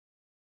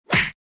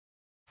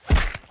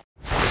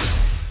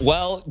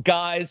Well,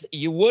 guys,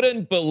 you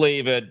wouldn't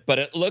believe it, but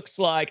it looks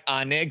like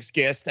our next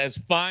guest has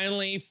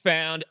finally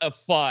found a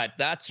fight.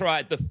 That's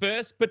right. The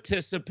first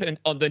participant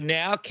on the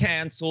now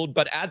cancelled,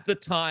 but at the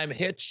time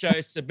hit show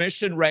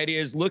Submission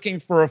Radio is looking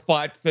for a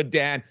fight for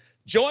Dan.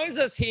 Joins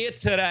us here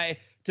today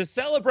to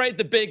celebrate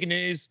the big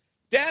news.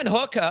 Dan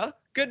Hooker,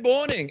 good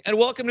morning and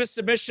welcome to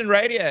Submission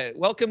Radio.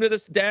 Welcome to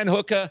this Dan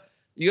Hooker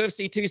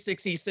UFC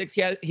 266.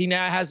 He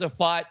now has a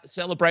fight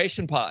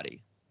celebration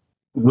party.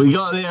 We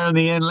got there in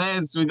the end,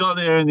 lads. We got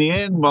there in the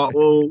end, but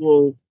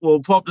we'll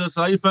pop this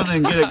open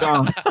and get it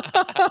going.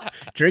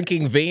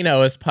 Drinking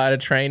vino as part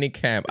of training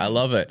camp. I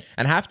love it.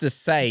 And I have to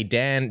say,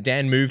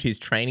 Dan moved his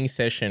training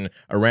session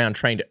around,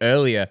 trained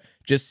earlier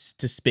just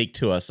to speak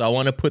to us. So I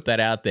want to put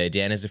that out there.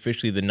 Dan is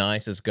officially the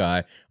nicest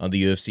guy on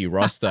the UFC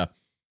roster.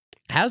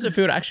 How's it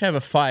feel to actually have a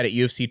fight at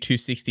UFC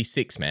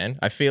 266, man?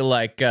 I feel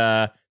like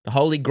the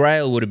Holy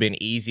Grail would have been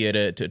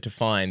easier to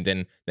find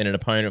than an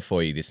opponent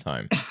for you this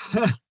time.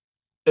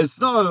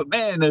 It's not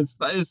been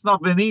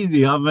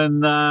easy.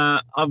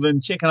 I've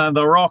been checking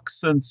under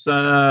rocks since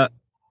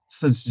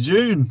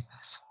June,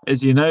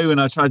 as you know, when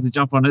I tried to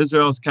jump on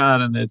Israel's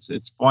card, and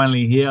it's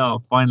finally here. I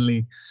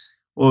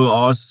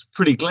was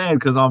pretty glad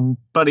because I'm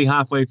bloody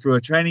halfway through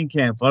a training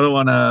camp. I don't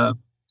want to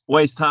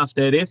waste half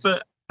that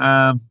effort.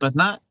 But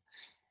no,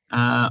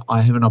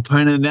 I have an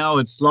opponent now.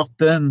 It's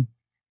locked in,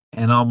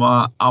 and I'm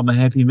a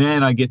happy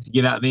man. I get to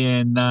get out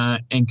there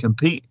and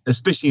compete,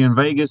 especially in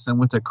Vegas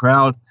and with the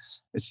crowd.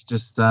 It's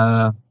just,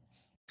 man,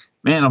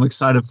 I'm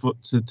excited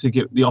to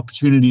get the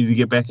opportunity to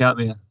get back out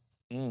there.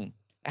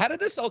 How did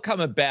this all come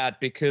about?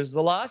 Because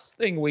the last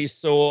thing we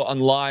saw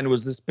online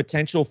was this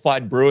potential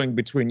fight brewing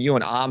between you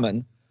and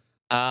Arman.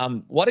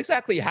 What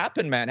exactly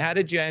happened, man? How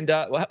did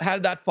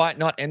that fight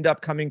not end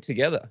up coming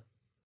together?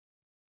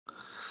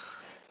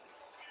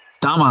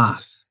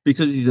 Dumbass,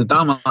 because he's a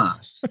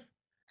dumbass.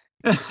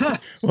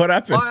 What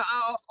happened?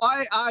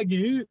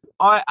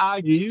 I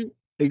argue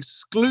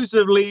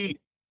exclusively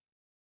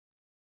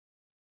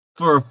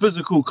for a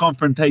physical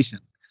confrontation.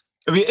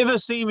 If you ever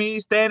see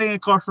me standing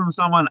across from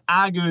someone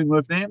arguing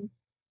with them,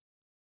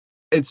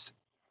 it's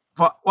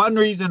for one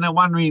reason and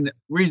one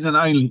reason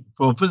only,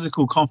 for a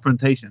physical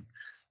confrontation.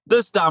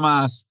 This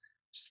dumbass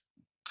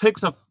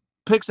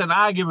picks an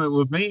argument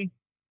with me.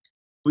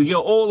 We get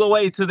all the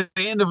way to the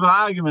end of the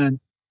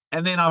argument,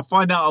 and then I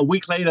find out a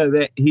week later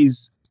that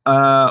he's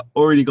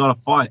already got a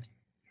fight.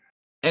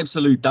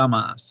 Absolute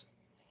dumbass.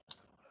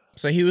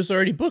 So he was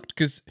already booked,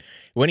 because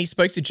when he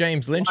spoke to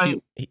James Lynch,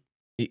 he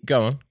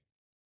go on.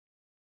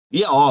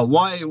 Yeah. Oh,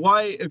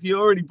 why? If you're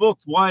already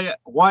booked, why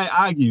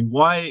argue?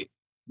 Why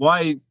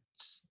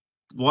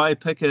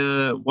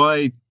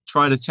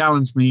try to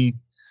challenge me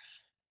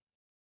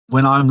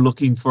when I'm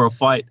looking for a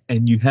fight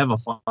and you have a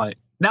fight?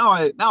 Now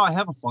I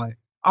have a fight.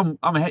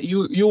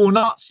 You will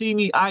not see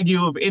me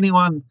argue with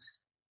anyone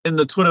in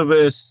the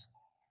Twitterverse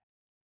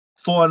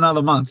for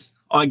another month.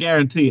 I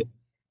guarantee it.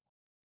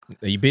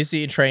 Are you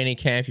busy at training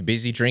camp? You're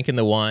busy drinking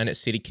the wine at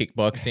City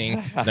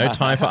Kickboxing. No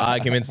time for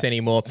arguments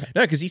anymore.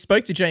 No, because he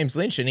spoke to James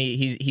Lynch and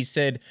he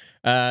said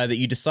that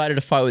you decided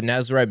to fight with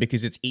Nasrat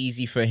because it's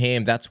easy for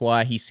him. That's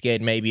why he's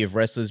scared maybe of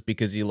wrestlers,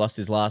 because he lost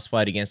his last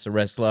fight against a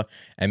wrestler,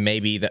 and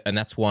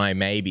that's why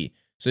maybe.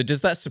 So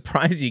does that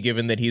surprise you,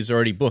 given that he's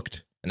already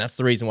booked, and that's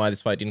the reason why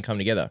this fight didn't come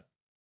together?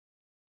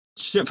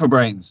 Shit for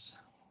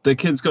brains. The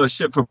kid's got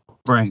shit for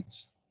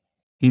brains.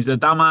 He's a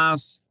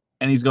dumbass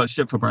and he's got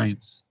shit for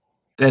brains.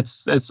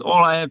 That's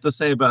all I have to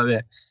say about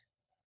that.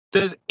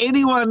 Does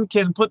anyone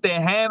can put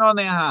their hand on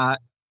their heart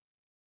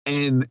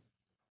and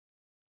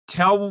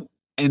tell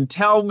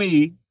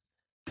me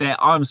that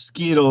I'm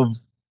scared of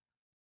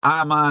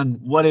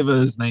Arman, whatever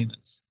his name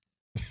is?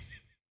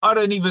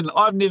 I've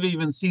never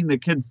even seen the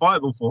kid fight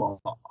before.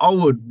 I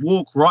would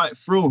walk right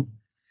through him.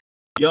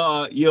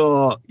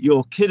 You're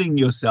kidding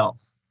yourself.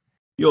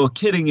 You're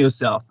kidding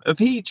yourself. If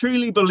he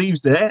truly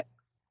believes that,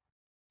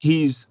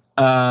 he's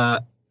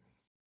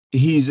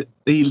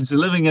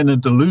living in a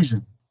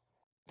delusion.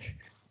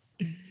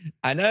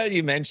 I know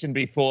you mentioned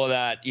before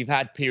that you've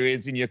had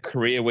periods in your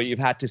career where you've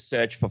had to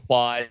search for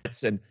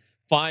fights and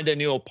find a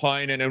new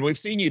opponent, and we've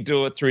seen you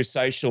do it through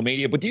social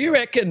media. But do you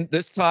reckon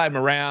this time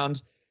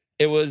around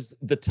it was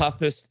the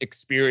toughest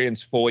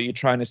experience for you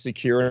trying to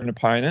secure an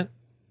opponent?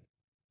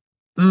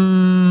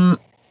 Nah.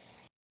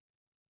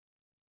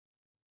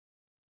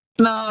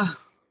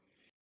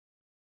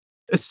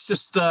 It's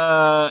just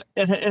it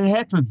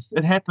happens.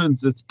 It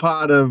happens. It's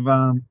part of.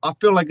 I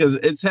feel like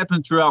it's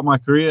happened throughout my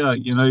career.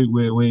 You know,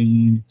 where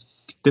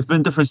there've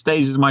been different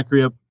stages of my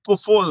career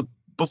before the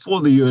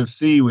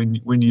UFC,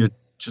 when you're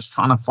just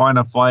trying to find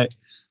a fight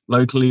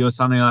locally or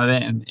something like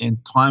that,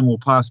 and time will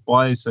pass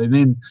by. So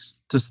then,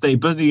 to stay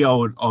busy, I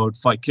would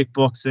fight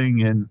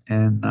kickboxing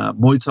and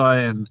Muay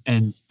Thai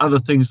and other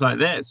things like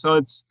that. So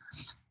it's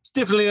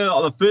definitely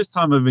not the first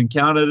time I've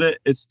encountered it.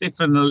 It's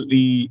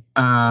definitely.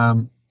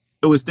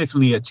 It was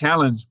definitely a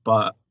challenge,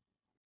 but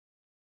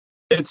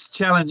it's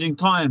challenging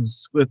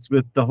times with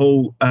the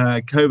whole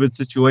COVID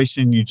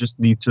situation. You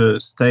just need to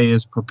stay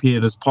as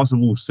prepared as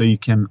possible so you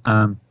can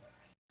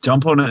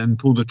jump on it and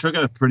pull the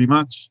trigger, pretty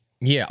much.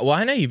 Yeah, well,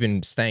 I know you've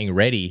been staying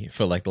ready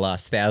for like the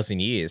last 1,000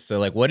 years. So,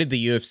 like, what did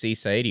the UFC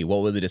say to you?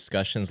 What were the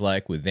discussions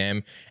like with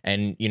them?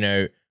 And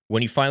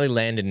when you finally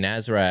landed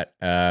Nasrat,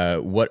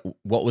 what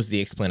was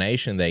the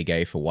explanation they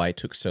gave for why it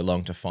took so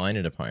long to find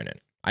an opponent?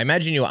 I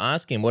imagine you were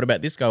asking, what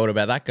about this guy? What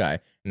about that guy?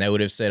 And they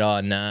would have said,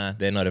 oh, nah,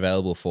 they're not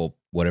available for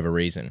whatever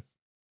reason.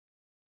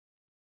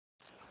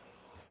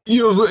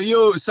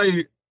 You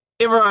say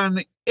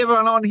everyone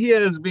on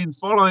here has been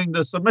following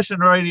the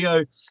Submission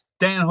Radio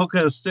Dan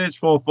Hooker's search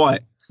for a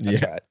fight.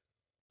 That's right.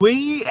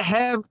 We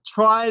have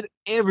tried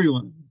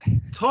everyone,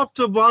 top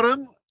to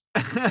bottom,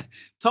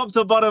 top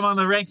to bottom on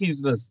the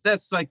rankings list.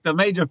 That's like the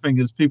major thing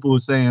is people were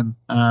saying,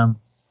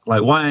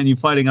 like, why aren't you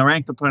fighting a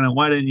ranked opponent?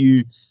 Why don't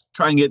you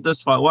try and get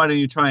this fight? Why don't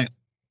you try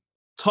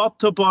top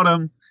to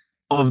bottom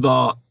of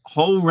the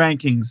whole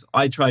rankings?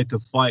 I tried to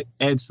fight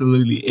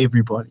absolutely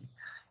everybody.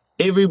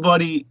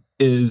 Everybody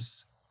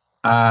is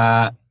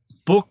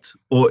booked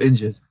or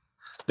injured.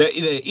 They're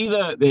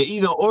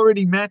either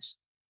already matched,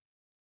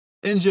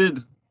 injured,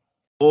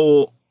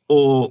 or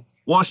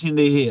washing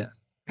their hair.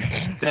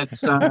 That's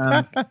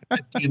the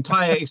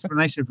entire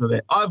explanation for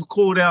that. I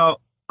called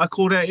out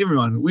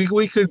everyone.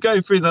 We could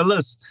go through the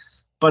list,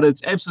 but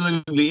it's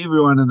absolutely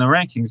everyone in the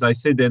rankings. I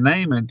said their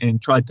name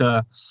and tried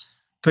to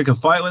pick a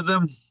fight with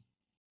them.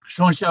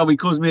 Sean Shelby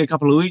calls me a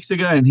couple of weeks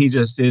ago and he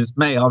just says,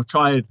 mate, I've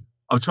tried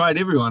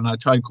everyone. I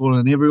tried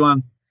calling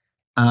everyone.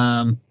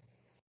 No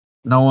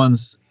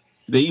one's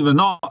they're even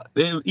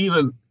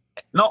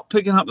not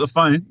picking up the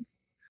phone,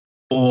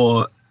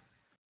 or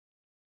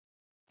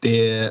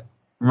they're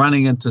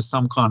running into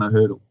some kind of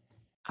hurdle.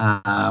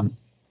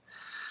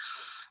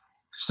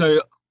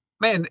 So,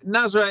 man,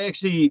 Nasrat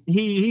actually,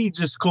 he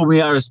just called me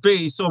out of spirit.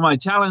 He saw my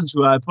challenge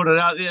where I put it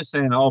out there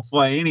saying, I'll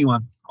fight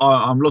anyone.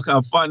 I'm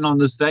fighting on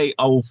this day.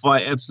 I will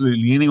fight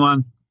absolutely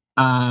anyone.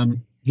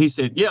 He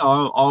said, yeah,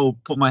 I'll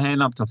put my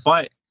hand up to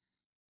fight.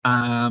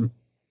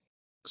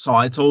 So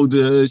I told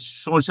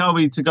Sean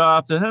Shelby to go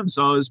after him.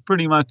 So it was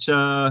pretty much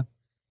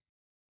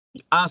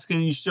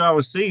asking you shall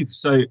receive.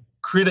 So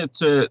credit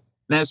to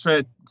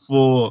Nasrat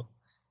for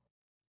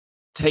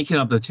taking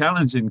up the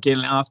challenge and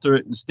getting after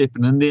it and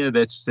stepping in there.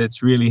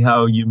 That's really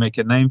how you make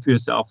a name for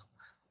yourself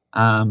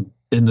in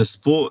the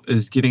sport,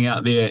 is getting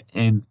out there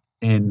and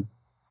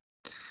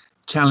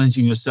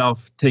challenging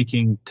yourself,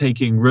 taking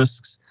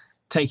risks,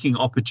 taking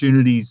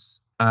opportunities.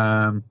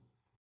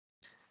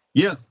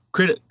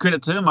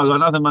 Credit to him. I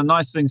got nothing but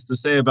nice things to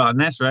say about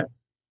Nasrat.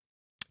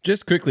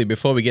 Just quickly,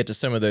 before we get to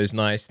some of those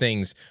nice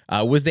things,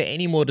 was there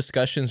any more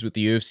discussions with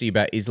the UFC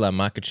about Islam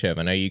Makhachev?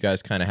 I know you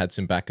guys kind of had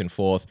some back and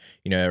forth,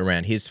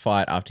 around his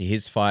fight, after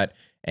his fight.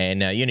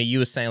 And, you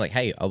were saying like,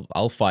 hey,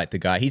 I'll fight the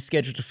guy. He's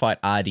scheduled to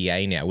fight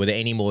RDA now. Were there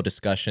any more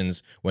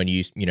discussions when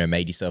you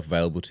made yourself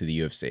available to the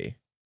UFC?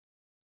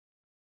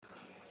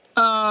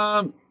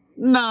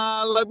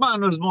 Nah, like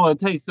mine was more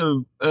just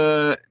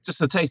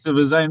a taste of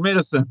his own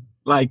medicine.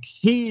 Like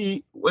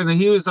when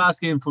he was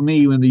asking for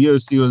me when the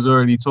UFC was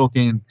already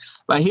talking,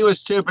 like he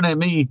was chirping at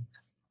me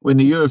when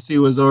the UFC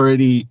was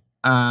already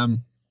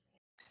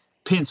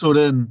penciled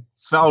in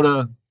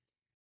Felder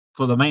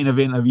for the main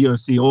event of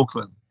UFC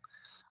Auckland.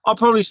 I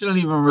probably shouldn't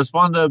even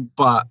responded,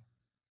 but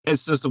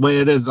it's just the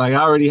way it is. Like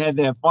I already had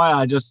that fight.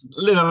 I just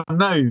let him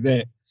know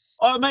that.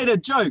 I made a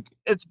joke.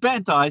 It's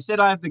banter. I said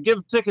I have to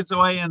give tickets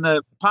away in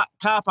the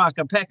car park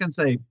at Pack and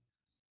Save.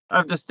 I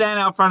have to stand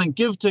out front and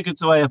give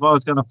tickets away if I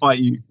was going to fight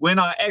you. When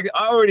I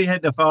already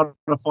had the Felder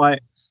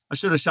fight, I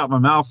should have shut my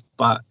mouth.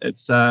 But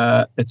it's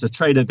a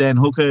trader, Dan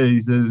Hooker.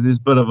 He's a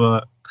bit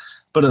of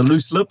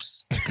loose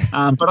lips.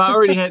 But I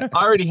already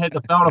had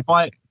the Felder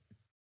fight,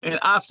 and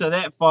after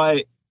that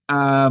fight,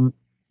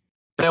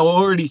 they were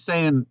already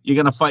saying you're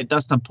going to fight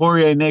Dustin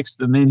Poirier next,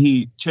 and then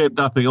he chirped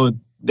up, or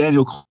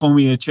Daniel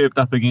Cormier chirped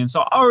up again. So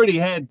I already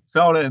had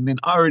Felder, and then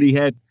I already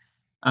had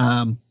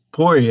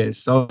Poirier.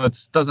 So it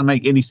doesn't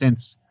make any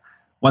sense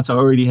once I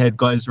already had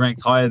guys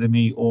ranked higher than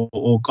me,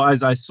 or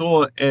guys I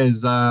saw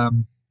as a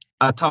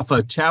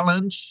tougher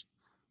challenge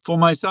for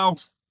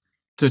myself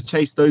to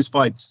chase those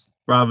fights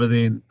rather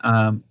than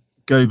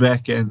go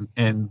back and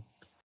no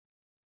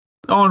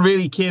one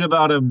really cared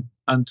about him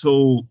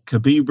until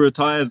Khabib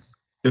retired.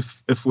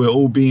 If we're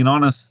all being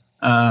honest,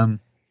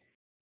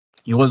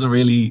 he wasn't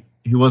really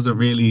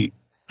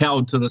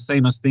held to the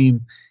same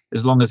esteem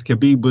as long as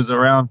Khabib was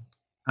around.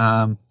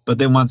 But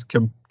then once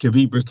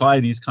Khabib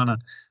retired, he's kind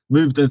of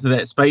moved into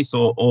that space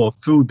or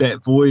filled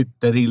that void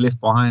that he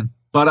left behind.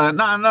 But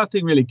no,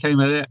 nothing really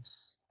came of that.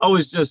 I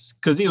was just,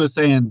 because he was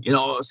saying,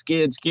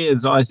 scared.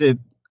 So I said,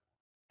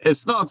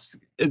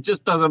 it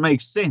just doesn't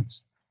make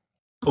sense.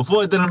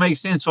 Before it didn't make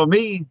sense for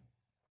me,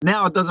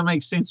 now it doesn't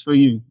make sense for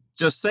you.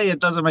 Just say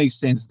it doesn't make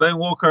sense. Don't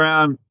walk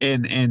around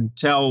and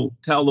tell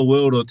the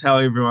world or tell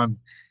everyone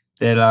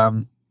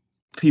that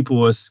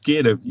people are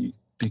scared of you,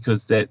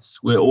 because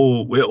we're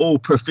all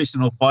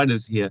professional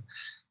fighters here.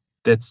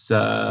 That's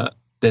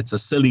a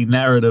silly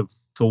narrative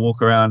to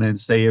walk around and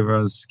say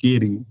everyone's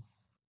scared of you.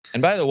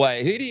 And by the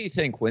way, who do you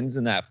think wins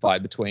in that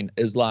fight between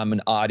Islam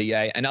and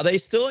RDA? And are they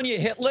still on your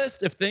hit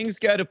list if things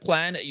go to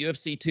plan at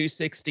UFC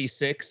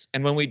 266?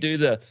 And when we do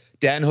the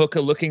Dan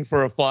Hooker looking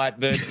for a fight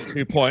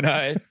version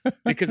 2.0,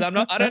 because I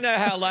don't know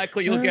how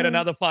likely you'll get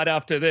another fight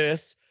after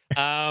this.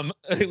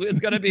 It's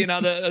going to be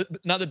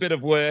another bit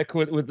of work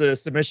with the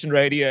Submission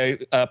Radio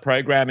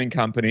programming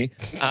company.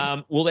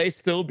 Will they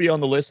still be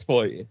on the list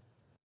for you?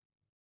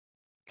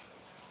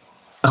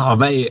 Oh,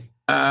 mate.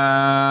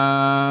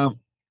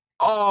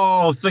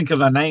 Think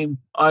of a name.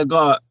 I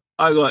got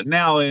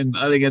now, and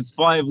I think it's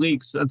 5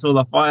 weeks until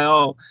the fight.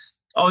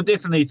 I'll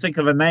definitely think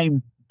of a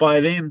name by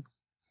then.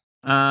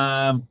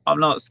 I'm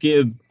not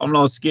scared. I'm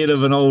not scared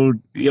of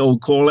the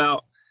old call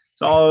out.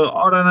 So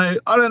I don't know.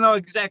 I don't know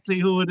exactly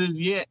who it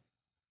is yet,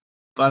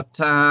 but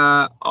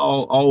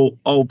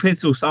I'll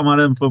pencil someone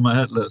in for my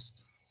hit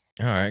list.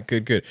 All right,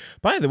 good.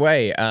 By the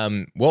way,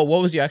 what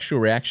was your actual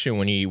reaction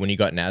when you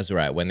got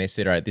Nasrat, when they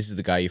said, "All right, this is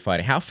the guy you're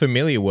fighting"? How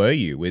familiar were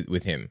you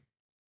with him?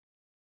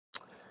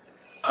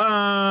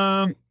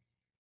 No,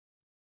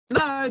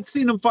 I'd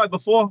seen him fight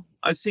before.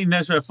 I'd seen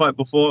Nasrat fight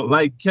before.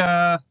 Like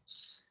to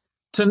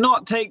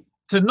not take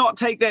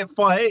that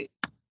fight.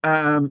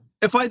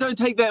 If I don't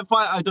take that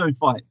fight, I don't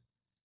fight.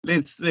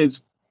 Let's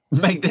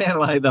make that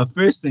like the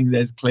first thing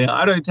that's clear.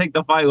 I don't take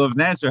the fight with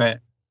Nasrat.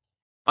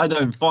 I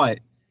don't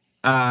fight.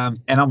 And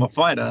I'm a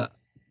fighter.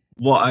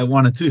 What I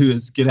want to do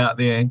is get out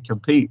there and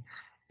compete.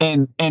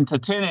 And to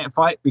turn that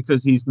fight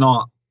because he's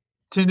not,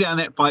 turn down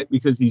that fight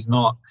because he's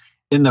not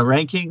in the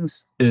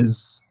rankings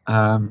is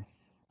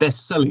that's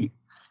silly.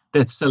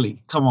 That's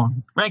silly. Come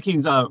on.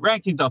 Rankings are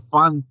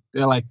fun.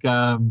 They're like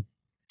a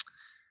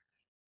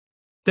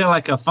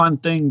fun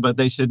thing, but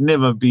they should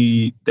never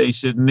be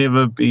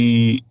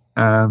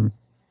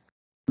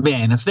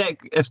man, if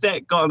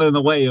that got in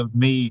the way of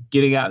me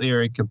getting out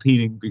there and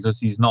competing because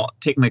he's not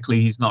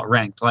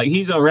ranked. Like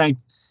he's the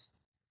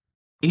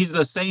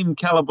same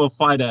caliber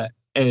fighter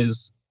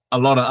as a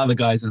lot of other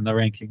guys in the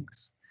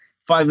rankings.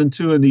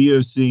 5-2 in the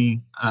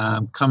UFC,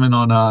 coming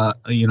on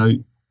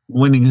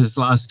winning his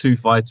last 2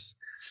 fights.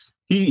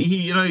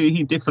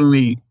 He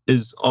definitely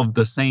is of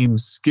the same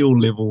skill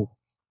level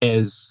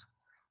as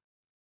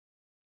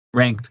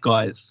ranked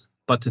guys.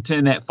 But to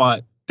turn that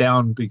fight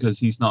down because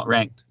he's not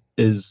ranked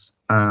is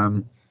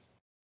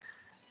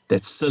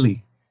that's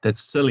silly.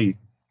 That's silly.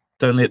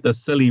 Don't let the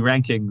silly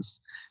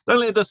rankings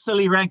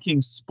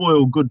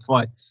spoil good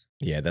fights.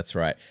 Yeah, that's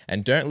right.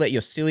 And don't let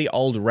your silly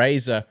old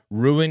razor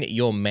ruin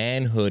your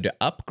manhood.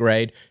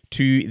 Upgrade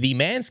to the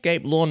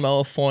Manscaped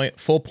Lawnmower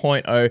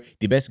 4.0,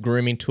 the best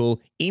grooming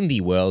tool in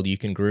the world. You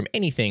can groom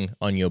anything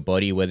on your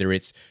body, whether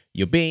it's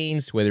your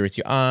beans, whether it's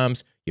your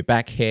arms, your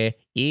back hair,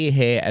 ear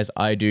hair, as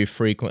I do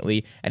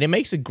frequently. And it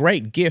makes a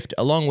great gift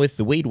along with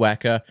the Weed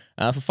Whacker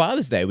for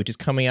Father's Day, which is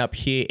coming up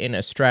here in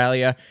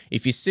Australia.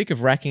 If you're sick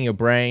of racking your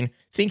brain,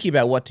 thinking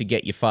about what to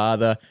get your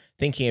father,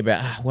 thinking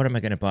about what am I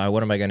going to buy,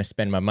 what am I going to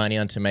spend my money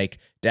on to make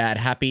dad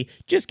happy,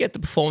 just get the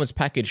Performance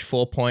Package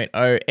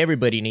 4.0.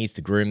 Everybody needs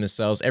to groom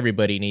themselves.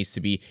 Everybody needs to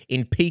be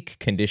in peak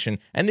condition.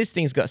 And this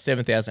thing's got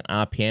 7,000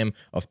 RPM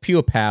of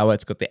pure power.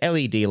 It's got the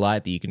LED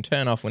light that you can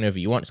turn off whenever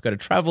you want. It's got a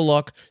travel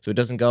lock so it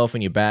doesn't go off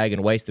in your bag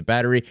and waste the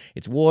battery.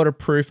 It's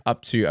waterproof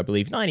up to, I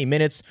believe, 90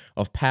 minutes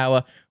of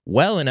power,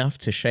 well enough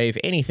to shave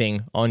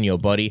anything on your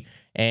body.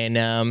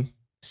 And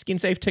skin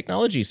safe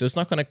technology, so it's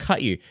not going to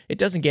cut you. It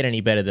doesn't get any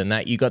better than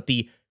that. You got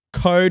the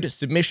code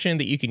submission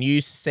that you can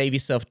use to save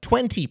yourself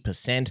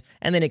 20%,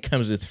 and then it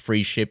comes with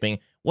free shipping.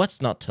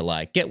 What's not to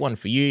like? Get one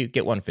for you,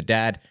 get one for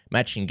dad,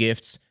 matching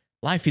gifts.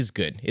 Life is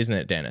good, isn't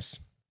it, Dennis?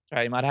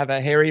 Right, you might have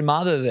a hairy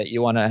mother that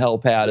you want to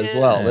help out as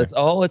well.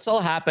 It's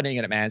all happening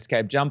at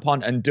Manscaped. Jump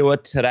on and do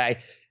it today.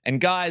 And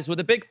guys, with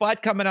a big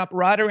fight coming up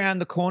right around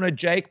the corner,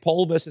 Jake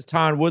Paul versus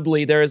Tyron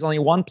Woodley, there is only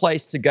one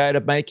place to go to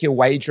make your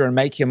wager and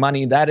make your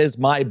money. That is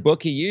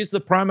MyBookie. Use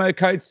the promo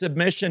code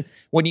SUBMISSION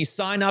when you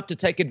sign up to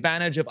take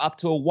advantage of up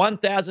to a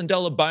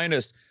 $1,000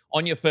 bonus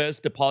on your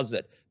first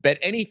deposit. Bet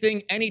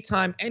anything,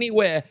 anytime,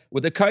 anywhere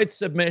with the code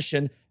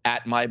SUBMISSION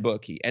at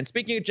MyBookie. And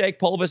speaking of Jake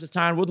Paul versus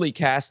Tyron Woodley,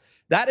 Cass,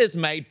 that is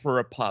made for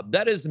a pub.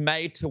 That is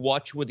made to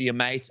watch with your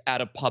mates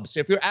at a pub.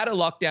 So if you're out of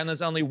lockdown,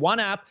 there's only one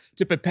app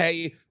to prepare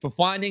you for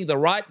finding the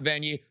right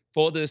venue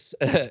for this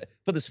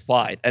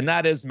fight, and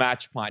that is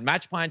Matchpoint.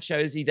 Matchpoint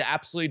shows you the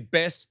absolute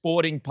best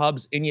sporting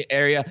pubs in your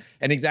area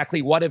and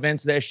exactly what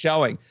events they're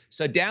showing.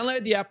 So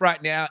download the app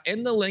right now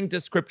in the link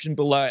description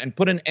below and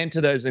put an end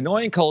to those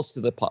annoying calls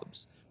to the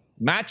pubs.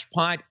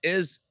 Matchpoint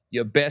is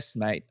your best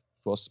mate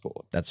for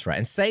sport. That's right.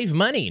 And save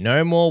money.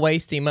 No more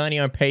wasting money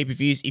on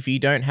pay-per-views. If you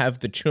don't have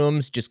the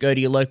chums, just go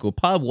to your local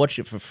pub, watch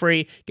it for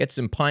free, get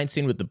some pints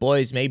in with the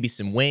boys, maybe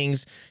some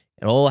wings.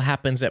 It all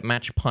happens at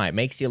Matchpoint.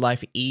 Makes your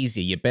life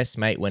easier, your best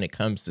mate when it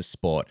comes to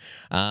sport.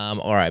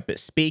 All right, but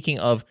speaking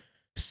of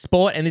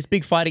sport and this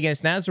big fight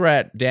against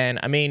Nasrat, Dan,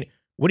 I mean,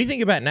 what do you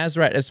think about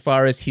Nasrat as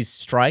far as his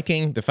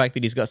striking, the fact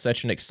that he's got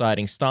such an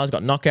exciting style, he's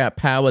got knockout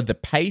power, the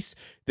pace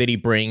that he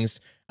brings,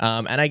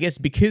 and I guess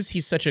because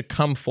he's such a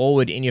come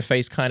forward in your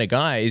face kind of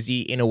guy, is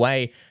he in a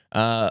way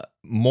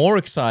more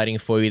exciting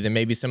for you than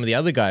maybe some of the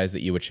other guys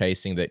that you were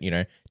chasing that,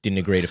 didn't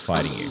agree to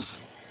fighting you?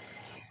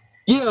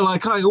 Yeah,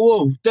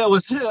 that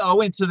was it. I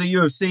went to the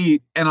UFC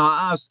and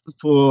I asked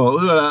for,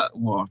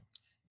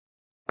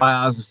 I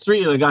asked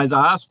three of the guys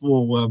I asked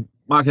for were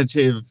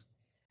Makhachev,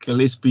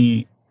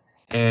 Gillespie,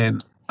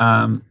 and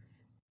Arman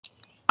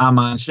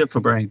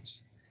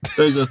Tsarukyan.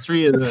 Those are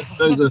three of the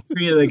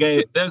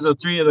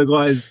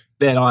guys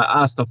that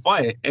I asked to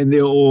fight, and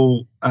they're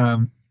all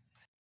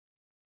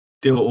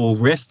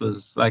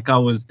wrestlers. Like, I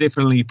was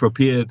definitely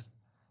prepared.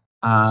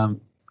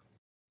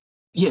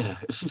 Yeah,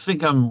 if you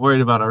think I'm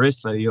worried about a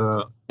wrestler,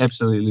 you're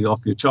absolutely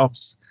off your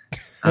chops.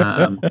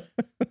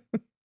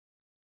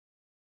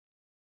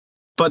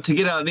 But to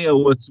get out there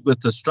with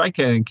the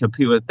striker and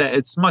compete with that,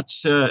 it's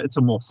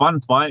a more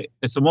fun fight.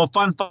 It's a more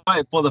fun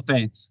fight for the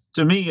fans.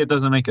 To me, it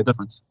doesn't make a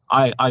difference.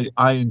 I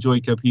enjoy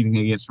competing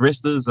against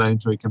wrestlers. I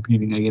enjoy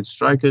competing against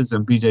strikers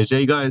and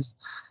BJJ guys.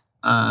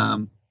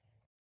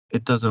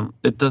 It doesn't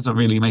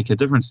really make a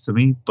difference to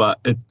me.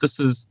 But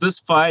this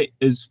fight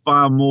is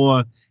far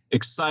more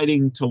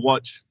exciting to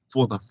watch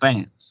for the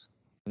fans.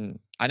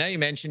 I know you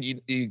mentioned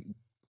you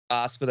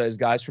asked for those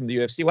guys from the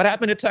UFC. What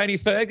happened to Tony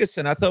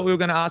Ferguson? I thought we were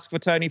going to ask for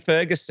Tony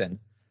Ferguson.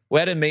 We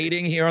had a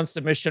meeting here on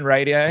Submission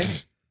Radio.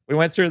 We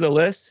went through the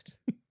list.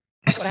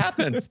 What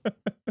happened?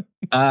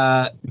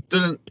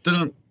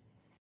 Didn't.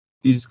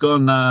 He's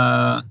gone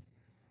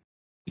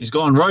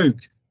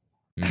rogue.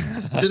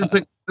 Just didn't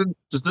pick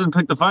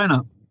the phone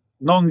up.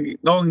 No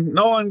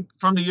one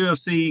from the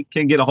UFC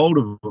can get a hold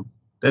of him.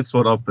 That's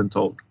what I've been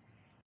told.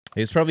 He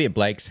was probably at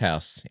Blake's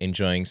house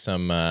enjoying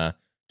some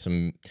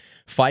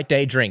fight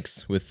day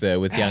drinks with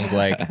young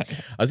Blake.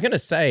 I was gonna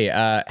say,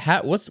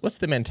 what's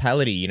the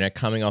mentality?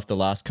 Coming off the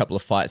last couple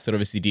of fights that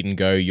obviously didn't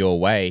go your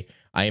way.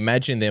 I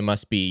imagine there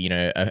must be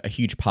a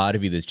huge part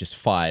of you that's just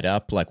fired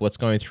up. Like, what's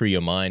going through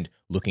your mind,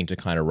 looking to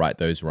kind of right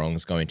those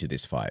wrongs going to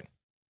this fight?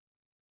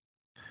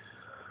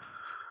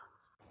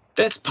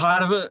 That's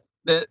part of it.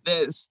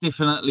 That's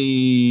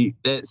definitely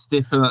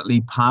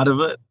part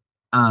of it.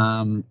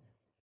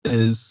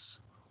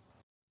 Is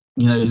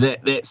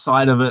that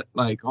side of it,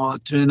 like,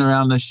 turn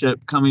around the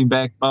ship, coming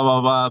back, blah,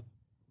 blah, blah.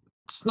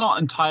 It's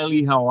not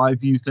entirely how I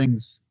view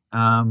things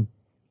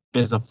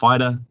as a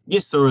fighter.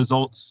 Yes, the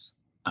results,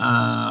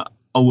 I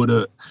would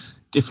have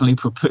definitely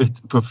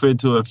preferred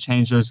to have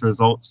changed those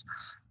results.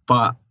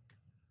 But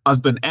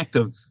I've been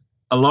active.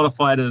 A lot of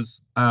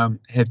fighters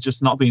have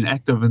just not been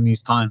active in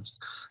these times.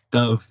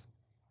 They've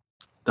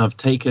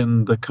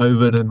taken the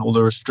COVID and all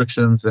the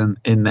restrictions and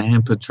the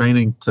hampered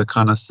training to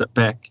kind of sit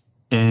back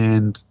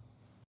and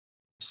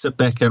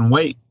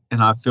wait.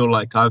 And I feel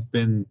like I've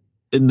been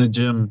in the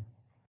gym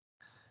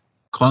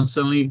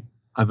constantly.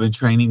 I've been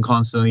training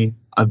constantly.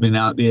 I've been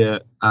out there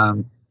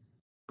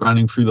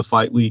running through the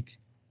fight week,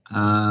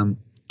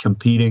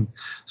 competing.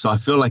 So I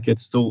feel like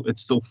it's still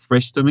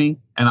fresh to me.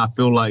 And I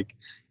feel like,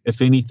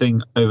 if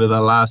anything, over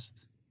the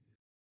last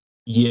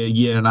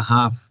year and a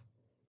half,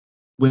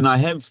 when I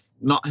have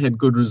not had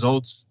good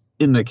results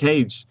in the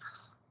cage,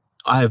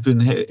 I have been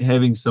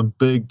having some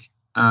big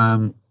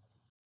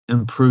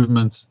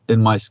improvements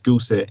in my skill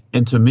set.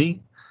 And to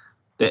me,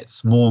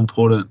 that's more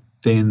important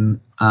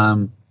than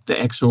the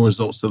actual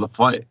results of the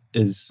fight,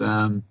 is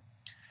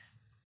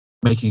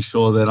making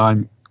sure that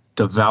I'm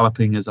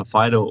developing as a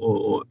fighter,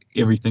 or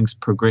everything's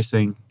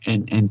progressing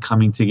and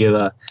coming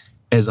together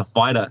as a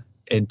fighter.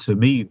 And to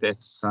me,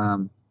 that's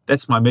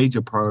my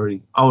major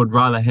priority. I would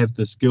rather have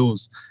the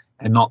skills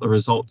and not the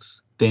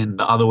results than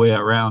the other way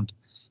around.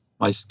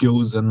 My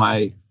skills and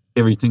my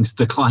everything's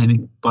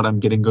declining, but I'm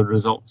getting good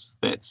results.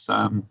 That's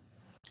not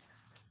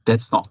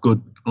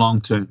good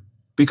long term,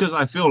 because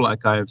I feel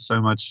like I have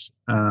so much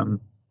time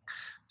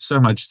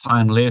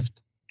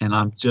left, and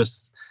I'm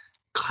just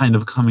kind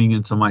of coming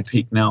into my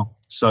peak now.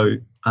 So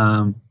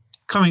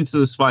coming to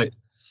this fight,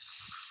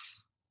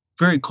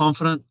 very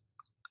confident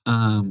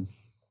in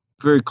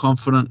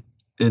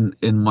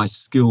my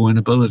skill and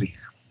ability.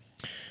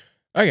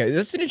 Okay,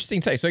 that's an interesting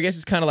take. So I guess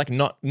it's kind of like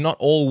not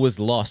all was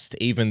lost,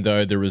 even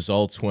though the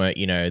results weren't,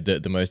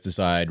 the most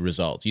desired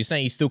results. You're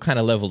saying you still kind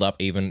of leveled up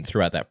even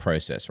throughout that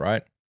process,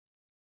 right?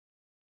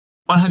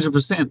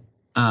 100%.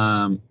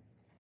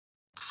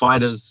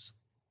 Fighters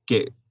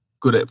get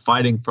good at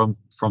fighting from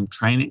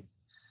training,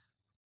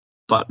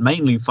 but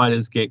mainly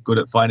fighters get good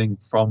at fighting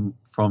from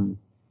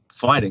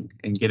fighting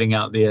and getting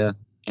out there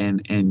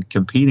and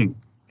competing.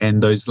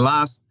 And those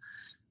last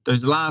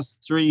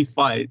 3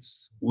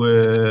 fights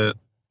were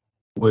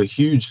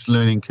huge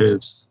learning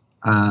curves.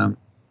 I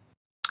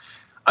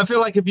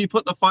feel like if you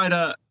put the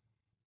fighter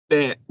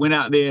that went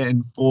out there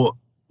and fought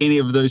any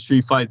of those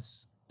 3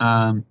 fights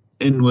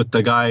in with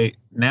the guy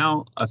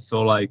now, I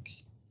feel like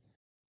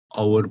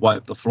I would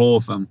wipe the floor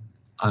with him.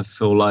 I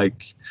feel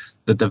like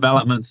the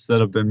developments that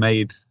have been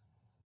made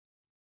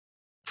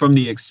from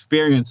the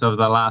experience of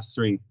the last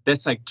 3,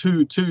 that's like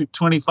two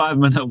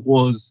 25-minute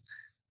wars,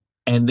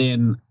 and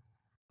then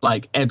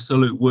like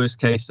absolute worst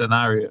case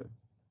scenario.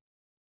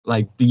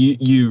 Like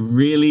you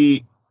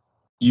really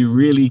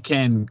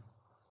can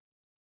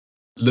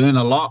learn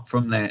a lot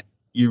from that.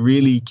 you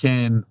really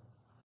can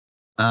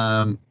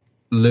learn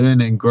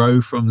and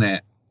grow from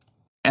that.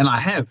 And I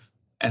have,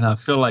 and I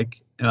feel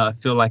like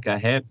I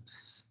have,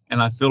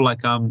 and I feel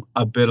like I'm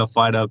a better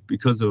fighter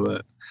because of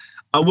it.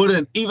 I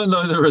wouldn't, even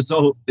though the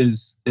result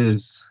is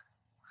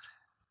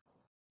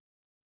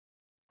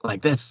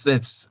like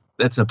that's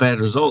a bad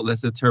result.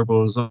 That's a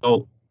terrible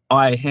result.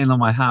 I, hand on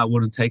my heart,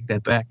 wouldn't take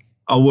that back.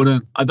 I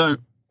wouldn't. I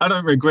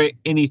don't regret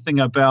anything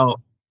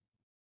about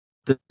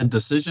the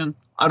decision.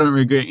 I don't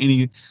regret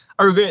any.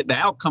 I regret the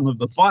outcome of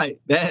the fight.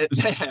 That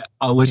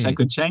I wish I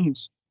could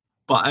change,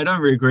 but I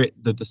don't regret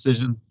the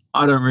decision.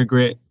 I don't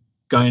regret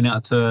going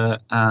out to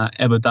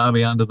Abu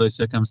Dhabi under those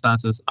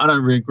circumstances. I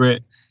don't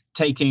regret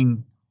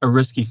taking a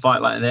risky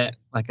fight like that,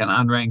 like an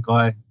unranked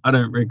guy. I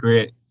don't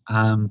regret.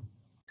 I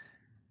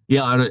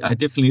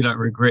definitely don't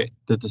regret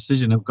the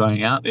decision of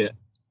going out there,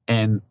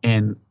 and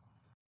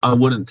I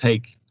wouldn't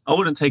take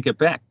it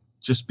back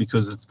just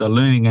because of the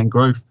learning and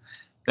growth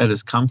that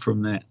has come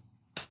from that.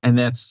 And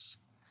that's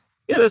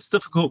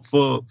difficult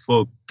for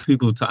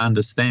people to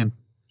understand.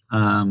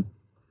 But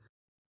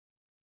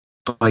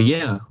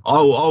yeah,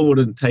 I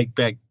wouldn't take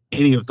back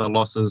any of the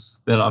losses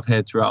that I've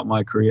had throughout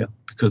my career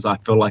because I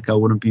feel like I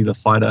wouldn't be the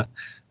fighter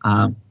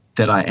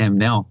that I am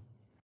now.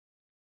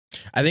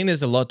 I think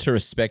there's a lot to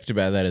respect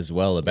about that as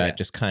well, about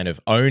just kind of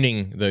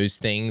owning those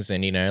things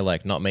and,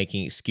 like not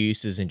making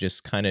excuses and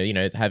just kind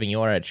of, having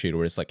your attitude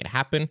where it's like it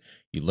happened,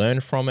 you learn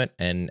from it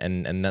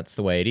and that's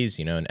the way it is,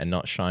 and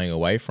not shying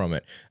away from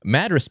it.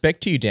 Mad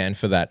respect to you, Dan,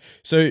 for that.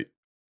 So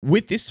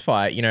with this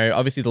fight,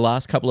 obviously the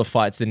last couple of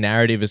fights, the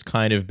narrative has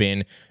kind of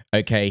been,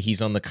 okay,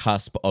 he's on the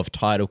cusp of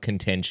title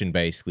contention,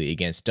 basically,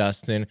 against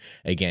Dustin,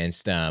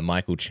 against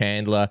Michael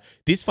Chandler.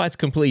 This fight's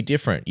completely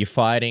different. You're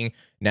fighting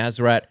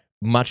Nasrat,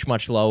 much,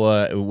 much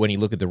lower when you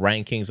look at the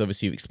rankings.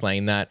 Obviously, you've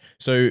explained that.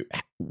 So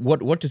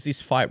what does this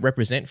fight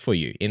represent for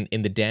you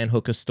in the Dan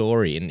Hooker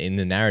story, in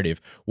the narrative?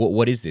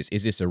 What is this?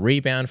 Is this a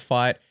rebound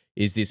fight?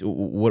 Is this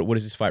what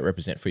does this fight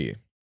represent for you?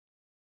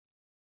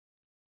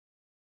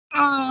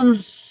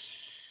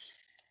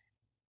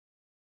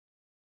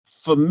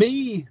 For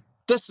me,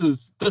 this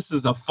is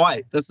a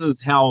fight. This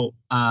is how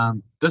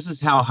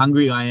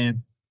hungry I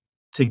am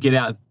to get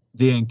out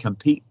there and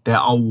compete. That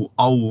I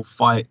will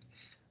fight.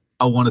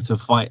 I wanted to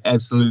fight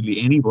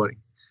absolutely anybody.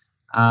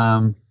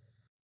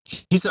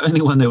 He's the only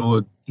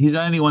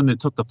one that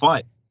took the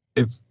fight,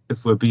 if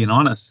we're being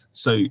honest.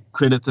 So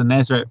credit to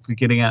Nasrat for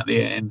getting out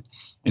there and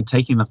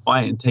taking the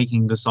fight and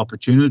taking this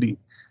opportunity.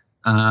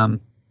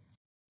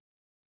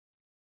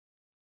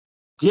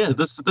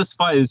 This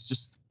fight is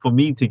just for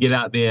me to get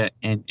out there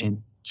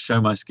and show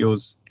my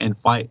skills and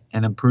fight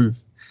and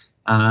improve.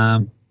 I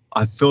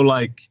feel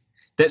like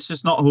that's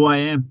just not who I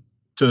am.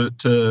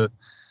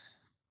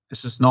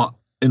 It's just not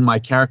in my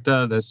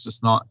character. That's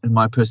just not in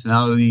my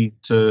personality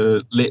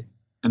to let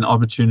an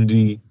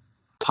opportunity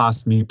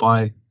pass me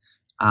by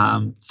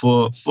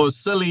for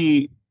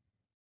silly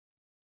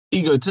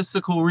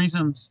egotistical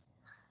reasons.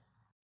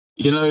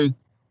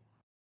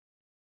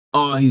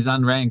 Oh, he's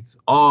unranked.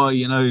 Oh,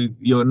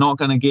 you're not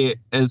going to get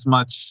as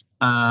much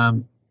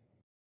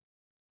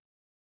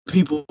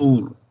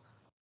people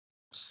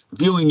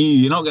viewing you.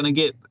 You're not going to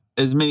get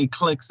as many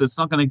clicks. It's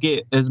not going to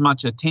get as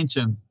much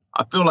attention.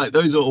 I feel like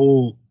those are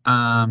all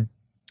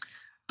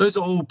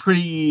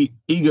pretty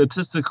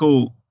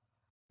egotistical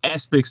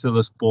aspects of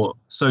the sport.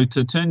 So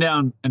to turn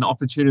down an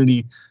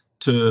opportunity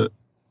to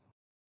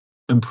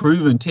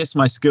improve and test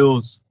my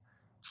skills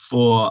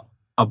for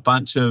a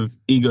bunch of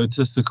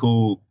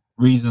egotistical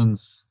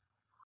reasons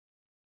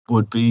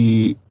would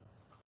be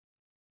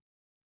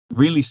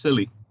really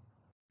silly.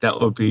 That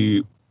would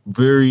be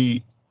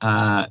very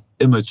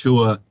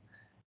immature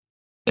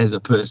as a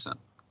person.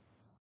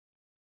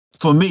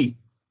 For me.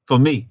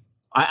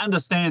 I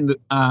understand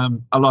a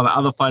lot of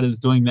other fighters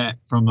doing that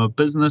from a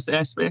business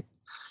aspect,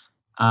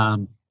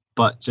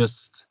 but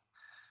just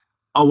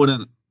I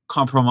wouldn't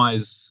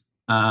compromise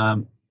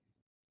my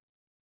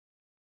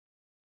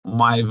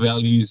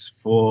values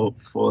for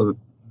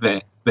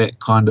that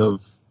kind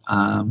of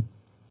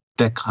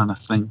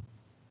thing,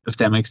 if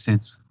that makes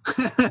sense.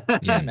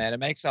 Yeah, man, it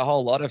makes a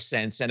whole lot of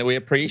sense, and we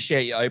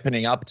appreciate you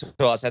opening up to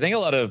us. I think a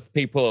lot of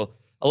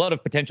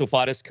potential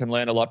fighters can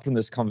learn a lot from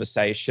this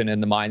conversation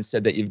and the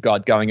mindset that you've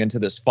got going into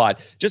this fight.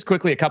 Just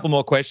quickly, a couple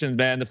more questions,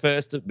 man. The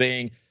first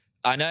being,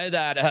 I know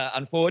that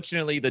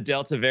unfortunately the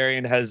Delta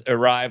variant has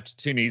arrived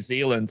to New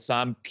Zealand, so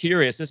I'm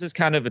curious, this is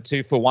kind of a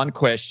 2-for-1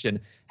 question.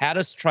 How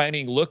does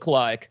training look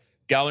like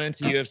going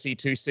into UFC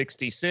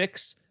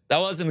 266? That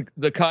wasn't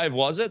the Cove,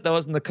 was it? That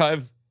wasn't the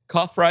Cove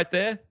cough right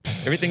there?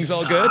 Everything's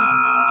all good?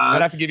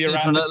 I'd have to give you a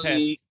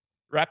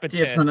rapid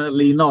test.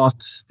 Definitely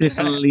not.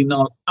 Definitely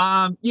not.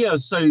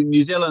 So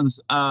New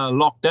Zealand's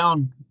locked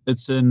down.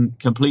 It's in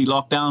complete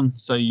lockdown,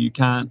 so you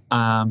can't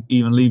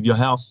even leave your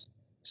house.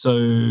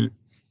 So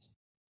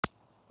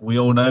we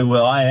all know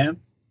where I am.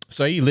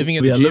 So are you living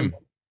at the gym?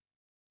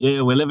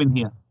 Yeah, we're living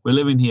here.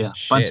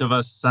 Shit.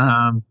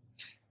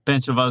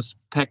 Bunch of us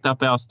packed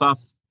up our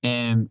stuff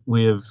and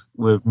we've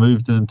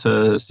moved into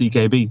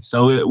CKB.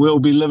 So we'll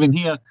be living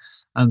here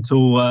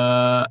until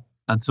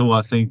until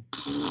I think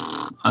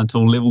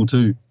until level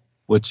 2,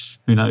 which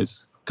who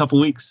knows, a couple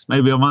of weeks,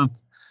 maybe a month.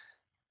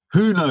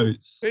 Who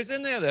knows? Who's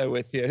in there though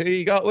with you? Who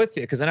you got with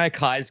you? Because I know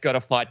Kai's got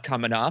a fight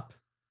coming up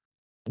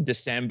in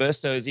December.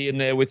 So is he in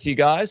there with you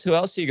guys? Who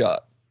else you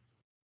got?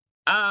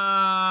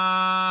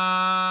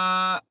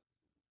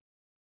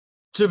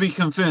 To be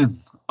confirmed.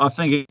 I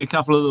think a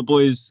couple of the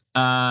boys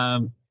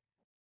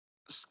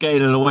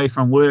skated away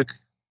from work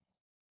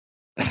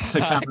to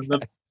come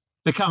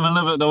and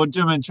live at the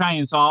gym and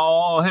train. So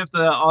I'll have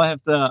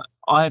to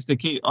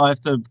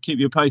keep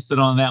you posted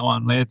on that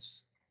one,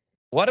 lads.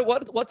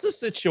 What's the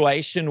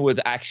situation with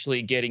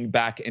actually getting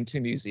back into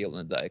New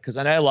Zealand though? Because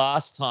I know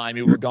last time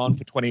you were gone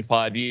for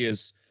 25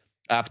 years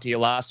after your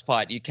last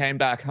fight. You came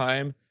back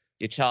home.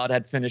 Your child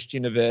had finished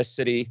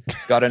university,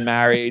 gotten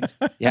married.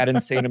 You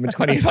hadn't seen him in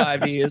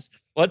 25 years.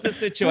 What's the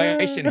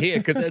situation here?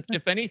 Because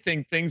if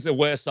anything, things are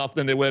worse off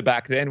than they were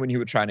back then when you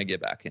were trying to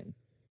get back in.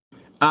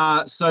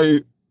 So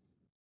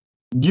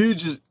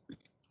huge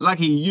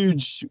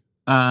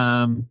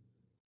caught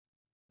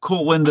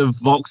wind of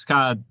Volk's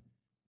card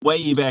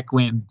way back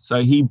when. So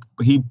he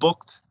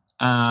booked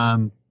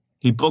a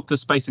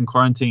space in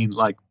quarantine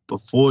like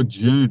before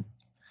June.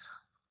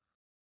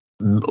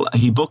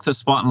 He booked a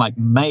spot in like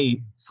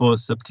May for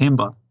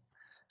September.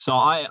 So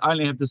I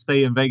only have to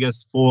stay in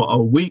Vegas for a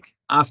week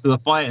after the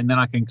fight, and then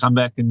I can come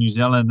back in New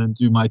Zealand and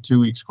do my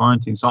 2 weeks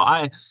quarantine. So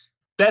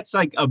that's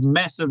like a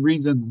massive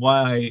reason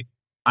why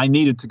I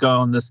needed to go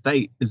on this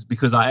date, is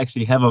because I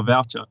actually have a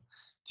voucher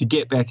to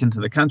get back into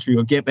the country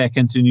or get back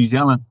into New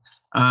Zealand.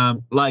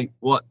 Like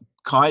what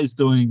Kai's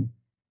doing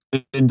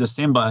in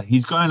December,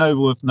 he's going over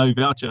with no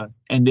voucher.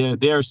 And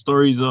there are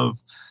stories of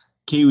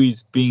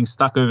Kiwis being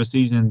stuck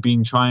overseas and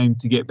trying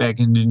to get back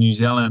into New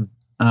Zealand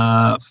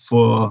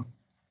for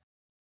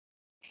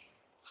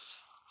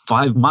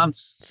 5 months,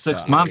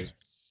 6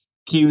 months.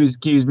 Kiwis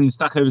being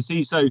stuck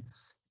overseas. So,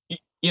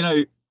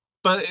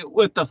 but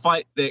with the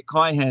fight that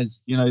Kai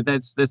has,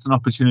 that's an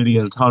opportunity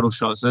at a title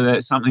shot. So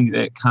that's something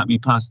that can't be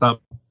passed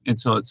up. And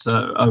so it's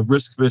a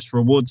risk versus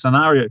reward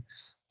scenario.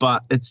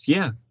 But it's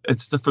a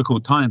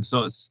difficult time.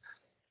 So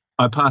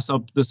I pass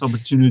up this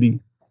opportunity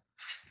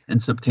in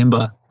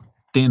September,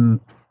 then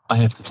I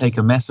have to take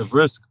a massive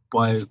risk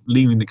by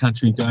leaving the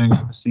country, going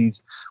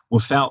overseas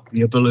without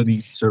the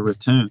ability to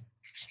return.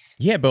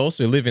 Yeah, but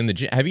also live in the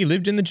gym. Have you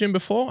lived in the gym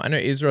before? I know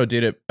Israel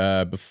did it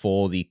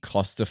before the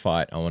Costa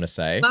fight, I want to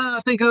say. No,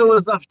 I think it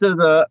was after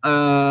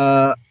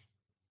the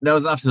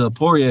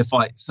Poirier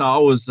fight. So I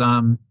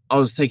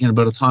was taking a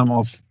bit of time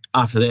off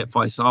after that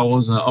fight. So I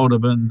would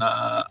have been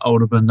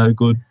no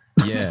good.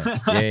 Yeah.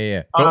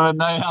 I would have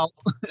no help.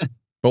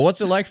 But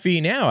what's it like for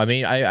you now? I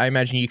mean, I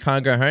imagine you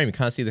can't go home, you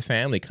can't see the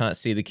family, can't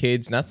see the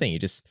kids, nothing. You're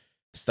just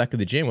stuck at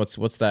the gym. What's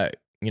that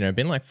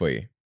been like for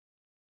you?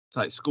 It's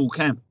like school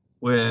camp.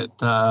 We're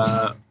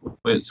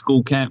at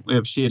school camp. We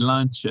have shared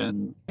lunch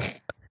and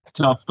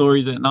tell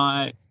stories at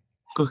night,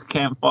 cook a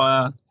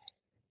campfire.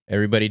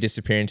 Everybody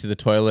disappear into the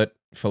toilet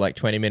for like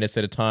 20 minutes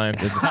at a time.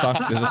 There's a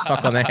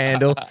sock on the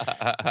handle.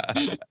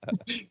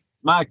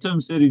 Mark Tim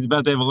said he's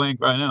about to have a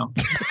wank right now.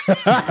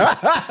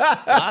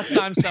 Last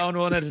time someone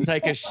wanted to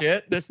take a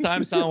shit. This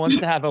time someone wants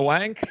to have a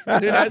wank.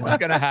 Who knows what's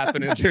going to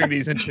happen during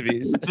these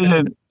interviews? See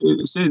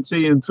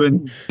you in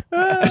 20.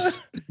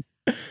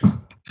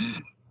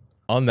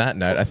 On that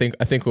note, I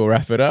think we'll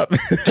wrap it up. Well,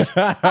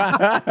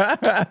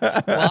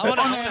 I want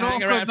to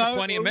hang around for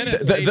 20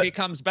 minutes, see if he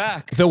comes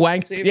back. The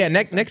wank,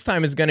 next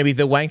time is going to be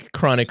the Wank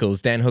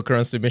Chronicles, Dan Hooker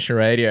on Submission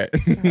Radio.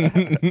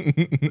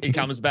 He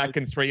comes back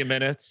in 3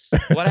 minutes.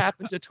 What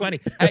happened to 20?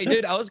 Hey,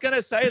 dude, I was going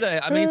to say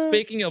that. I mean,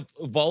 speaking of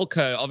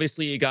Volko,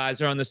 obviously you guys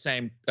are on the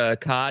same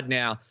card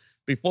now.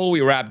 Before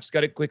we wrap, just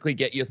got to quickly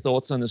get your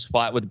thoughts on this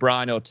fight with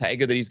Brian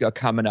Ortega that he's got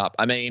coming up.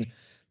 I mean,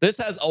 this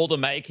has all the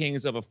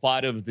makings of a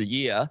fight of the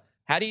year.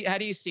 How do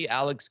you see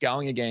Alex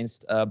going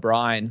against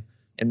Brian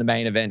in the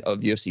main event of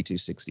UFC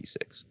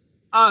 266?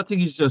 I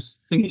think he's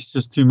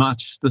just too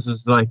much. This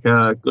is like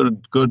a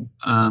good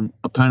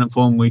opponent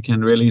for him. We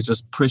can really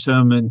just pressure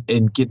him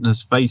and get in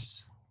his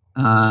face.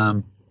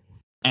 And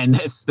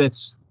that's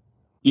this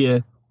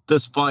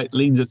fight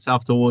leans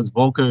itself towards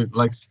Volko.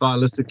 Like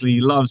stylistically,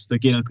 he loves to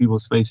get in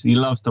people's face. He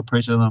loves to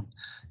pressure them.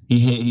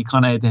 He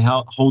kind of had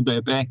to hold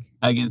that back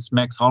against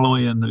Max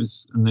Holloway in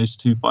those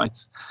 2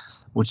 fights,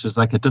 which is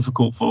like a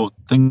difficult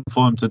thing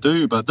for him to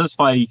do. But this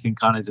fight, he can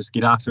kind of just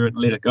get after it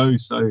and let it go.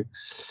 So,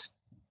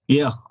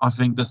 yeah, I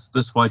think this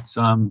fight's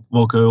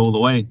Volko all the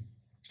way.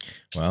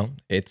 Well,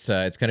 it's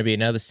going to be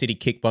another City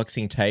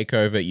Kickboxing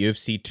takeover at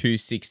UFC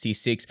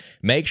 266.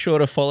 Make sure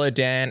to follow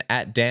Dan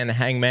at Dan the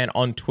Hangman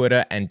on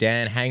Twitter and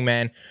Dan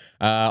Hangman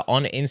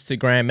on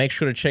Instagram. Make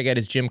sure to check out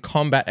his gym,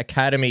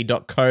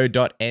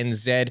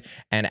 combatacademy.co.nz,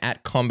 and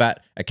at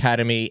Combat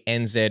Academy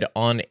NZ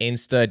on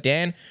Insta.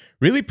 Dan,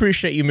 really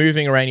appreciate you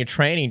moving around your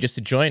training just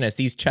to join us.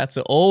 These chats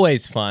are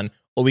always fun,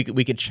 or we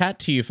could chat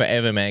to you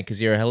forever, man,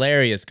 because you're a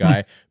hilarious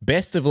guy.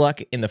 Best of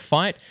luck in the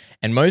fight,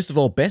 and most of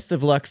all, best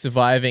of luck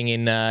surviving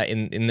in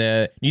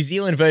the New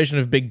Zealand version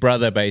of Big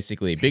Brother,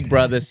 basically. Big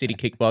Brother, City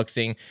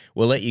Kickboxing.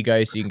 We'll let you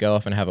go so you can go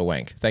off and have a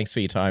wank. Thanks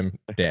for your time,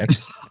 Dan.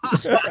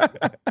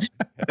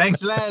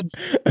 Thanks,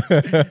 lads.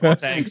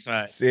 Thanks,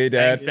 mate. See you,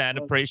 Dad. Thanks, Dan.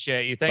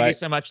 Appreciate you. Thank you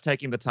so much for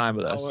taking the time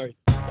with us.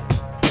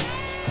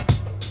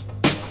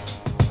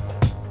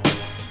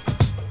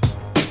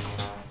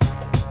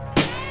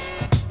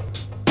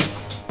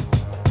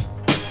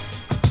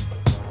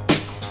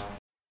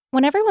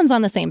 When everyone's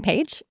on the same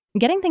page,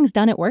 getting things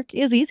done at work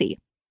is easy.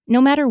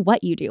 No matter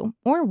what you do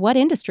or what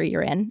industry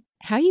you're in,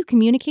 how you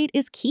communicate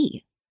is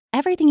key.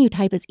 Everything you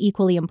type is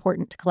equally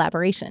important to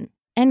collaboration,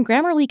 and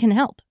Grammarly can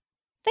help.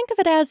 Think of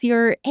it as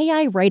your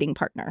AI writing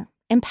partner,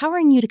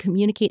 empowering you to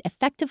communicate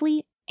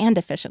effectively and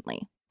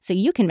efficiently, so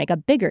you can make a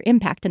bigger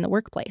impact in the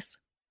workplace.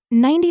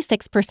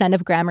 96%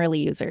 of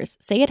Grammarly users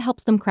say it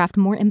helps them craft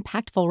more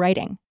impactful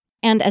writing.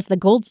 And as the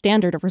gold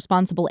standard of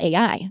responsible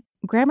AI,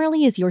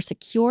 Grammarly is your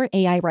secure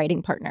AI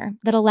writing partner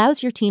that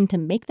allows your team to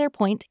make their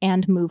point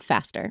and move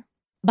faster.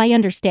 By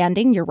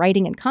understanding your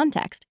writing and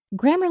context,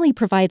 Grammarly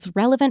provides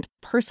relevant,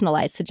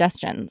 personalized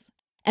suggestions.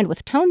 And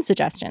with tone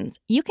suggestions,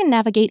 you can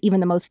navigate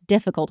even the most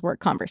difficult work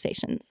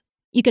conversations.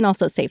 You can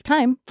also save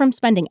time from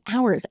spending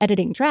hours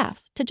editing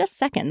drafts to just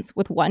seconds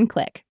with one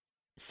click.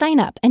 Sign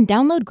up and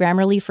download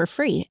Grammarly for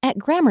free at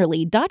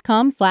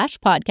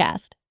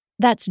grammarly.com/podcast.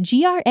 That's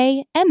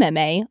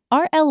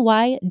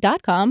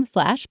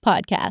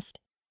GRAMMARLY.com/podcast.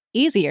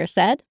 Easier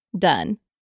said, done.